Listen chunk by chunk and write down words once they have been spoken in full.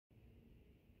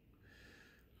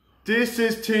This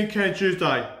is Tin Can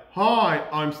Tuesday. Hi,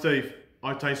 I'm Steve.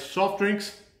 I taste soft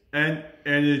drinks and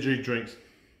energy drinks.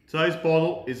 Today's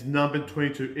bottle is number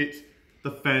 22. It's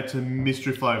the Fanta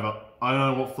mystery flavour. I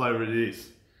don't know what flavour it is.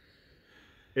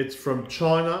 It's from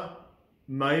China,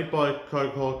 made by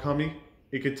Coca-Cola Company.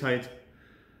 It contains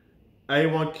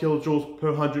 81 kilojoules per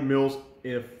 100 mils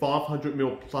in a 500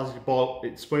 ml plastic bottle.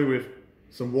 It's sweetened with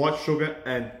some white sugar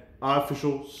and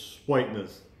artificial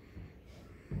sweeteners.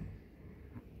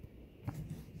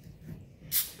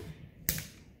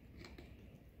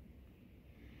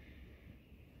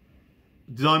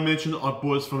 Did I mention I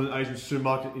bought this from an Asian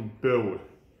supermarket in Burwood?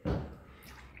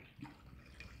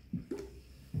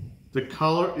 The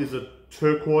colour is a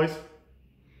turquoise.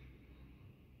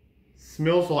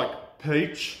 Smells like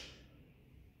peach.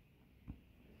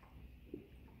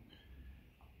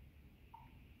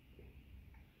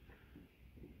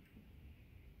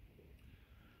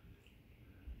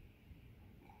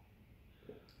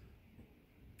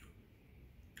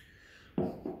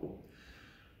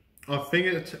 I think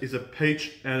it is a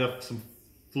peach and some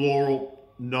floral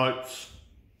notes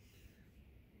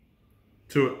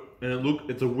to it. And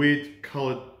it's a weird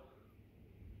coloured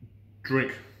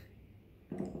drink.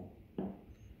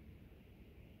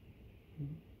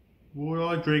 Would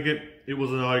I drink it? It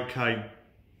was an okay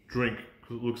drink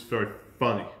because it looks very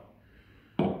funny.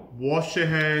 Wash your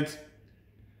hands,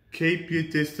 keep your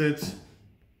distance,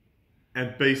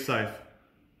 and be safe.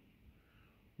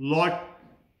 Like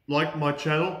my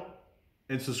channel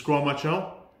and subscribe my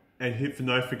channel and hit the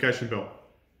notification bell.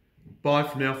 Bye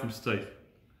for now from Steve.